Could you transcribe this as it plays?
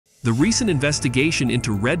The recent investigation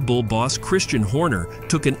into Red Bull boss Christian Horner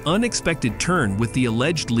took an unexpected turn with the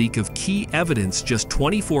alleged leak of key evidence just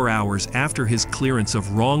 24 hours after his clearance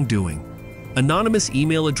of wrongdoing. Anonymous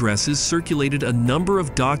email addresses circulated a number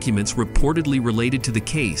of documents reportedly related to the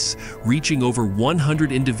case, reaching over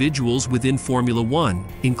 100 individuals within Formula One,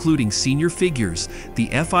 including senior figures, the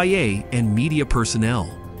FIA, and media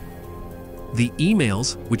personnel. The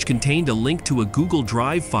emails, which contained a link to a Google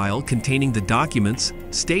Drive file containing the documents,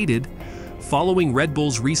 stated, "Following Red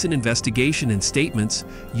Bull's recent investigation and statements,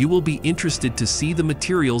 you will be interested to see the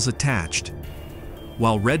materials attached."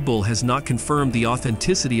 While Red Bull has not confirmed the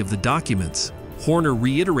authenticity of the documents, Horner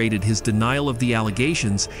reiterated his denial of the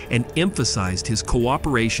allegations and emphasized his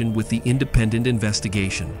cooperation with the independent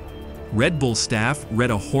investigation. Red Bull staff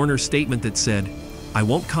read a Horner statement that said, "I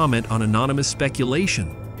won't comment on anonymous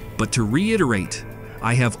speculation. But to reiterate,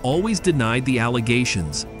 I have always denied the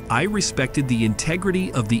allegations. I respected the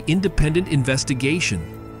integrity of the independent investigation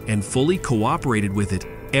and fully cooperated with it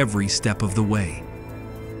every step of the way.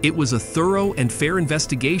 It was a thorough and fair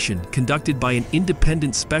investigation conducted by an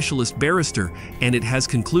independent specialist barrister, and it has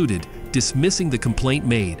concluded, dismissing the complaint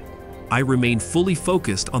made. I remain fully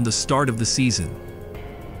focused on the start of the season."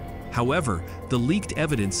 However, the leaked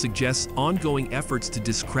evidence suggests ongoing efforts to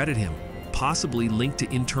discredit him, possibly linked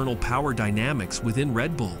to internal power dynamics within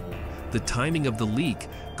Red Bull. The timing of the leak,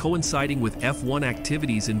 coinciding with F1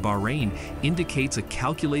 activities in Bahrain, indicates a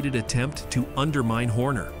calculated attempt to undermine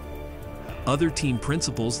Horner. Other team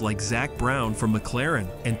principals like Zak Brown from McLaren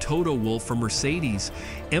and Toto Wolff from Mercedes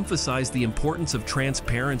emphasize the importance of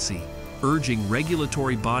transparency, urging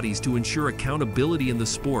regulatory bodies to ensure accountability in the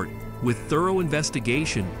sport, with thorough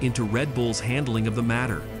investigation into Red Bull's handling of the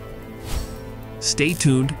matter. Stay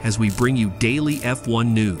tuned as we bring you daily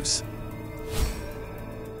F1 news.